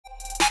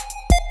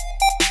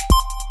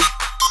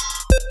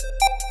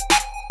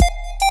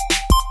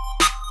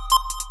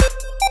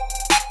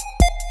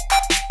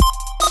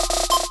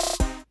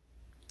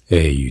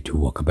Hey YouTube,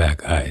 welcome back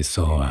guys.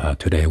 So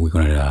today we're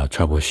gonna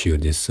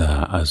troubleshoot this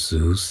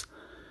Asus.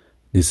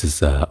 This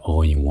is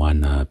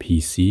all-in-one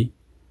PC.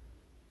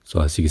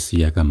 So as you can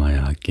see, I got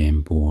my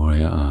Game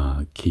Boy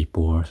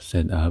keyboard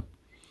set up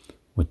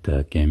with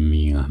the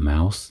gaming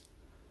mouse.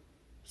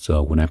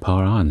 So when I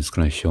power on, it's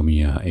gonna show me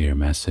an error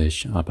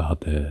message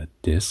about the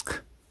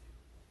disk.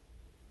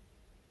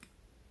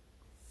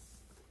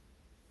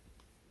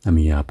 Let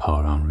me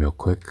power on real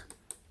quick.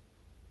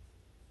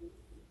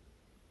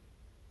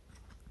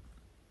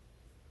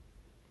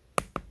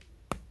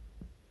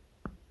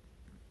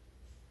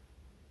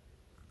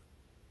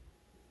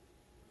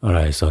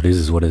 Alright, so this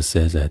is what it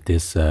says, that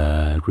this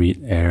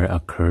read error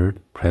occurred.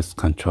 Press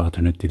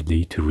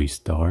Cntl-Alt-Delete to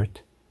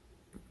restart.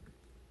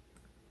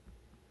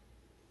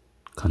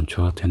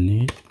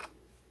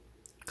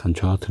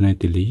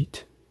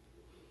 Cntl-Alt-Delete.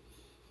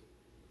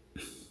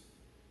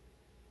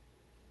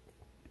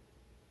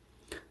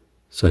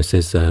 So it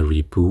says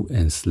reboot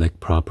and select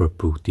proper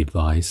boot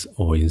device,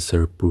 or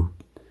insert boot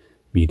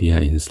media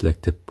in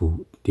selected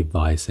boot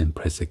device and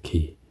press a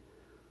key.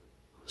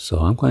 So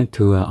I'm going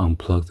to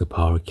unplug the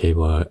power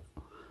cable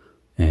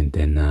and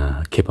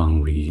then keep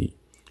on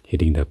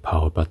hitting the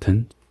power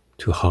button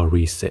to hard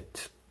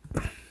reset.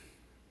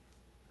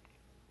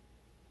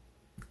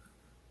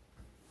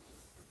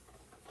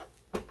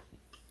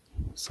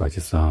 So I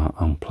just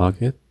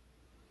unplug it.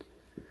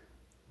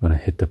 I'm gonna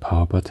hit the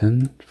power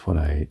button for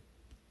like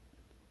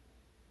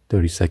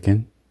 30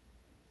 seconds.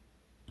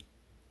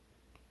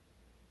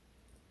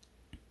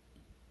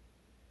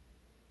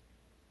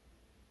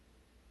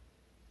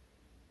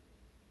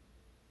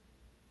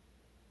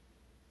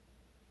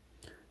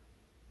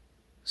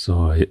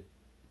 So it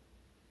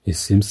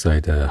seems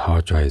like the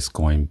hard drive is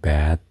going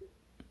bad.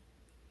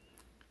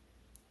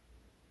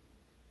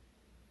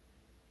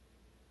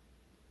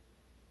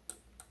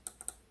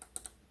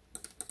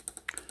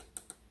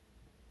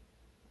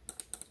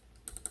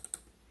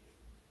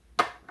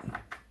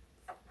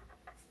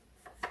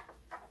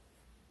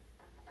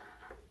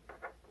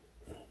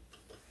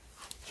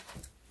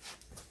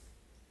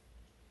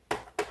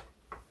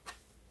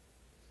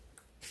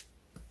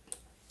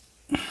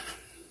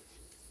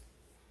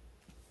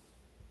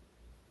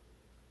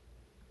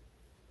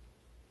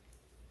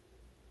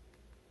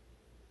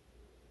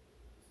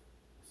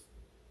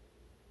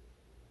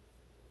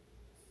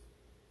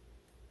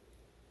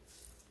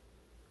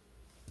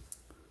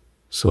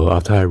 So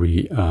after I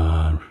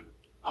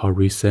hard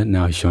reset,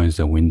 now it's showing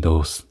the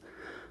Windows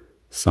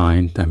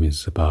sign. That means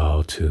it's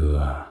about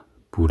to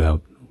boot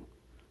up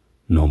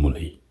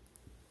normally.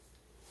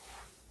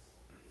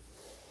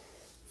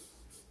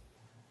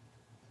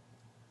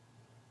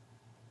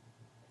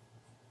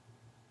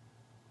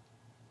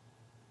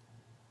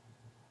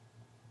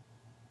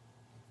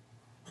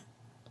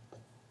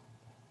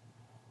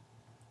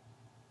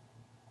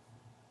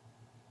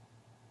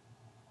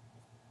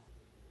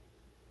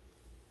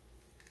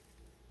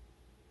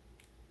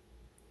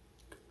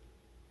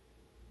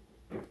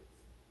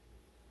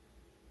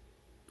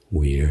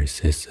 Weird. It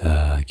says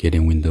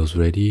getting Windows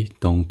ready.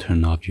 Don't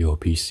turn off your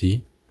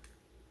PC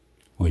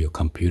or your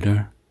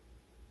computer.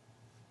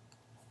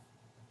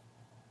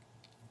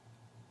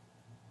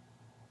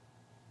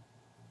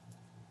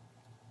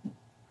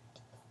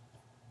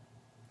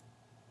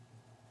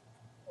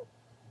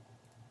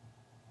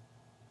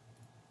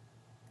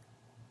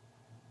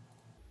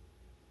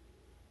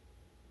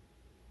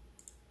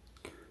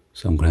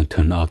 So I'm going to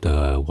turn off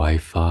the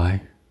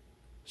Wi-Fi.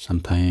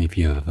 Sometimes if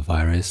you have a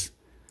virus,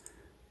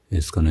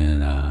 it's going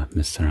to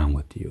mess around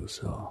with you.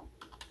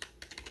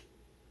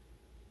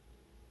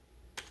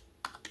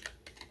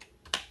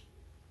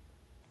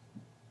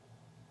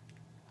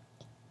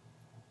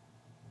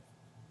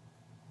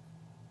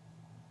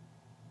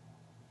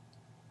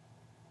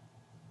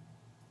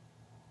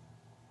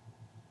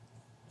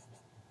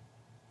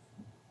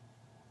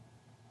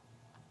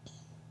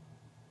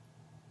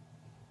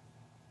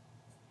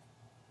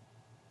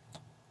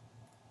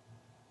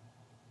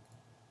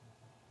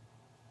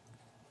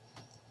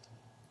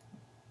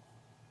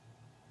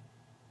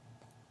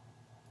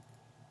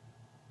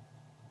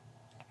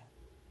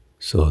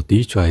 So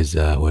this drive is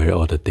where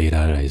all the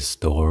data is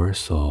stored,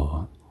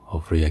 so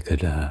hopefully I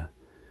could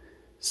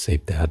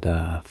save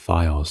that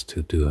files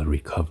to do a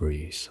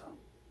recovery. So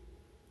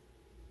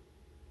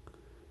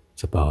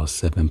it's about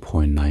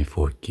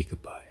 7.94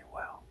 gigabyte.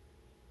 Wow.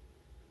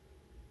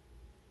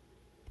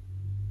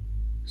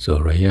 So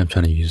right here I'm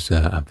trying to use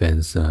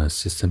Advanced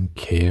System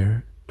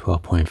Care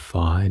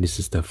 12.5. This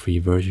is the free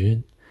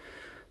version.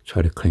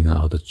 Try to clean out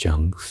all the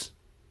junks,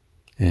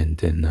 and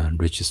then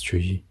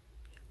registry,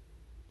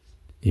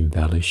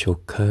 invalid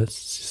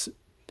shortcuts,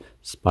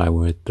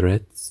 spyware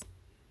threats.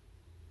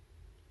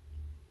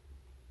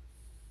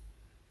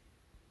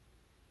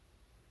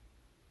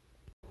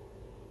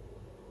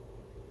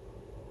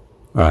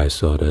 Alright,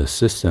 so the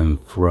system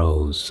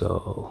froze,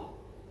 so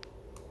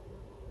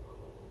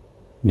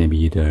maybe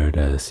either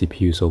the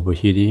CPU is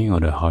overheating or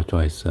the hard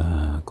drive is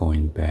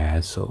going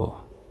bad, so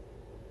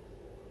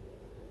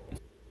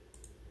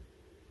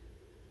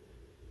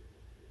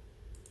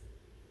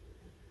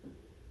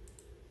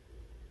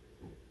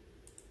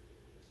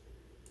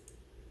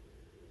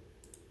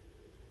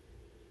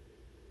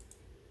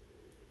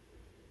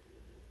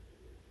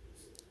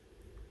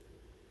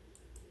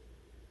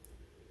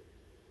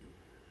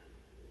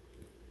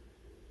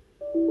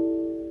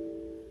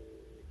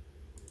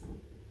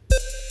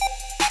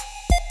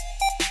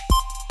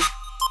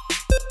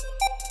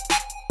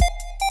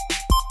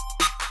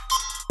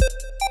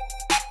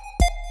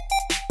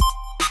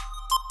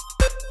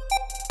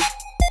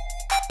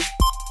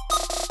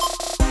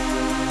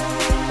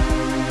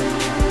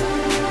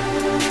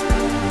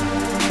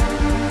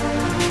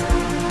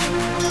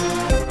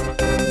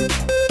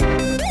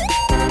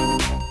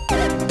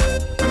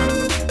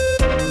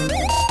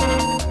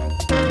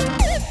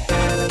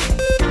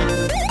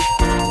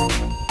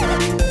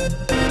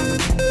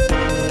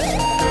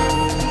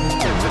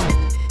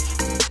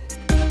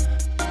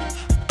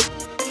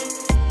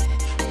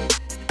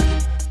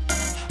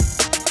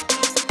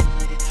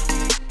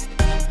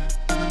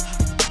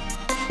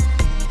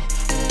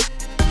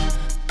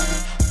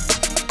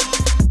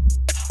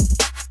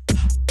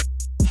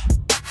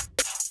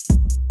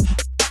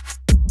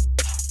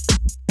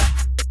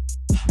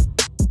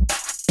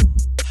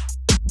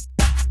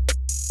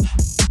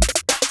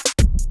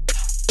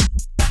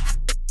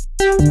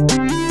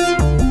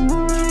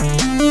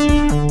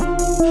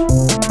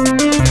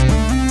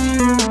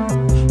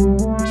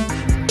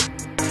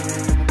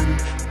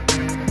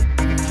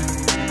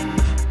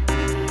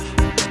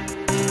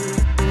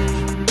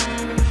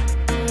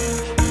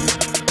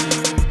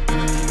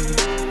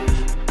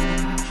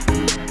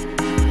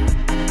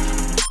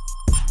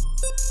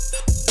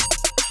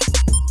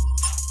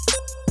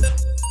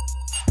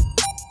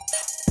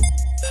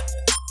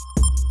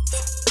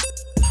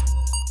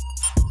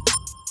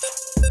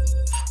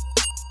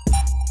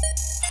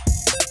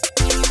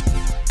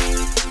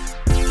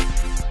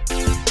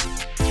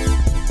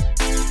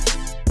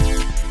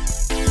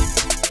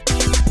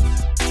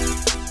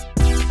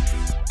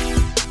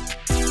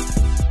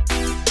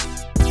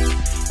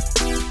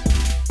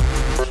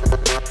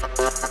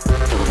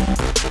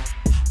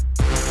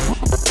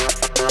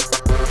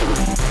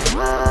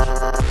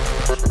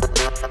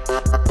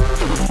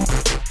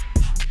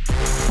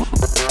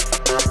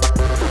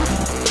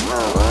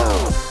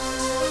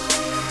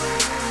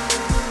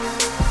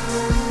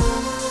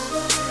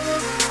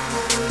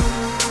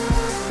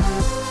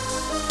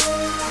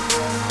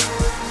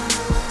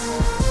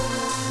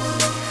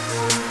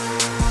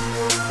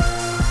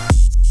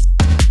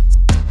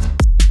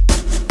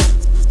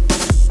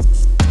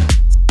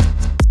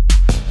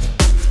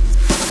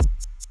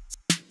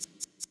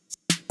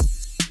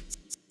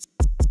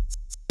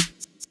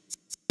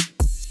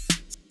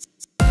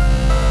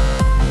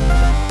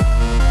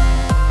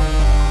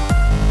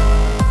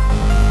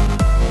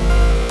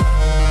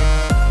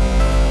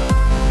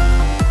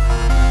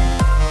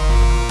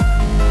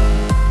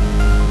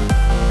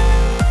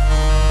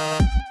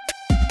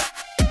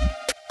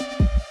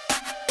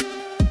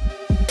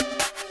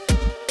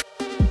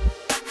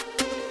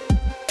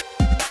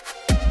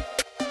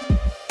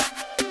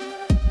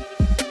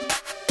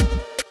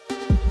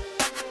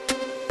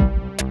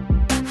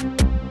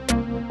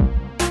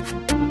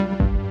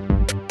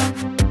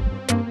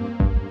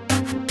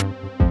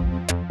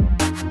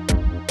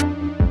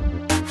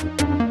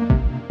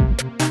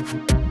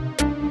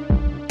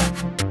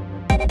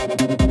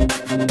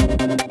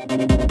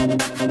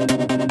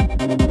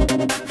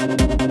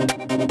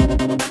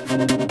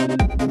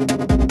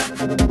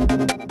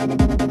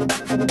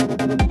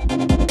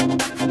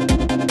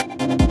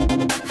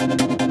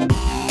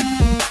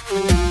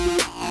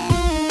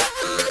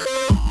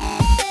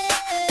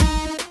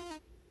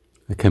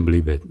I can't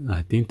believe it.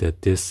 I think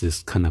that this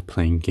is kind of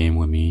playing game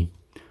with me.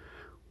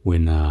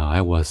 When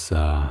I was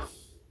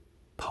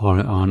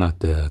powering on at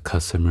the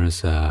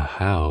customer's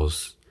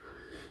house,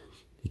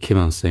 he kept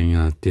on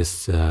saying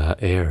this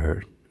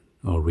error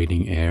or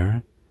reading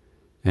error,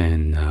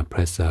 and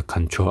press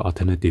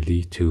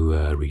Cntl-Alt-Delete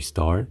to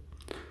restart,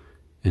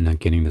 and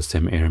getting the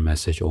same error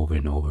message over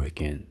and over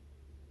again.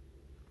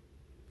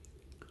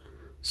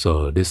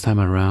 So this time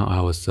around,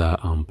 I was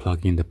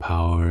unplugging the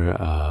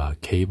power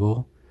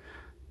cable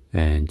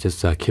and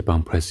just keep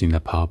on pressing the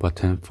power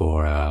button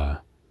for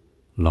a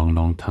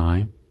long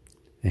time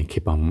and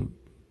keep on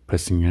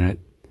pressing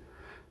it.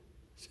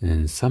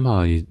 And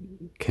somehow it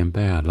came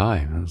back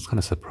alive. I was kind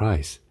of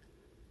surprised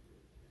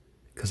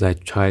because I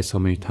tried so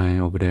many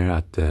times over there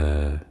at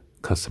the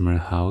customer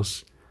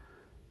house,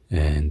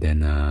 and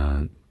then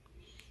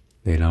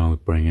later on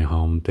bring it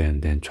home,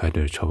 then try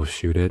to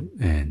troubleshoot it.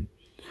 And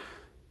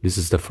this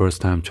is the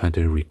first time I'm trying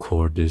to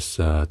record this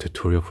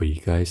tutorial for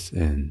you guys,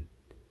 and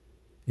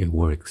it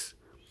works.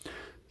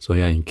 So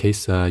yeah, in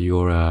case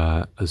you're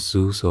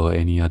Asus or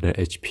any other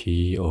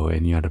HP or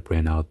any other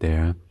brand out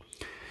there,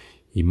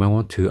 you might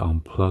want to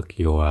unplug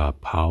your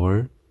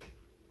power.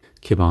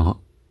 Keep on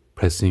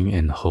pressing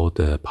and hold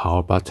the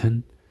power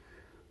button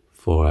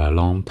for a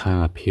long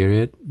time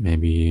period.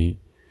 Maybe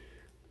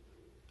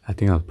I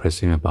think I'm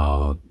pressing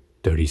about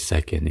 30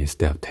 seconds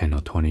instead of 10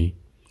 or 20.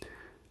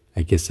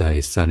 I guess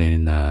it's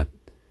starting to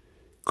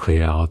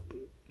clear out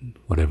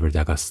whatever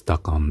that got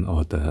stuck on,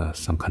 or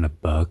some kind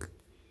of bug.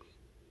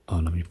 Oh,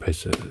 let me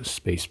press the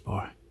space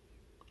bar.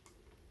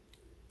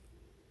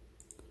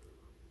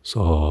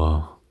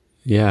 So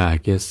yeah, I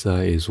guess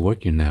it's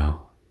working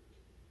now.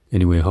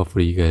 Anyway,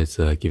 hopefully you guys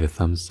give a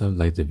thumbs up,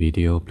 like the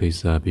video.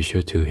 Please be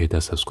sure to hit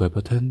that subscribe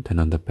button, turn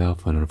on the bell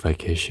for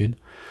notification,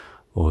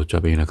 or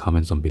drop it in the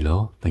comments down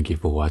below. Thank you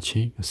for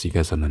watching. I'll see you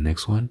guys on the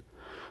next one.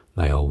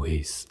 Like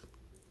always,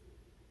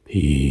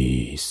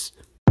 peace.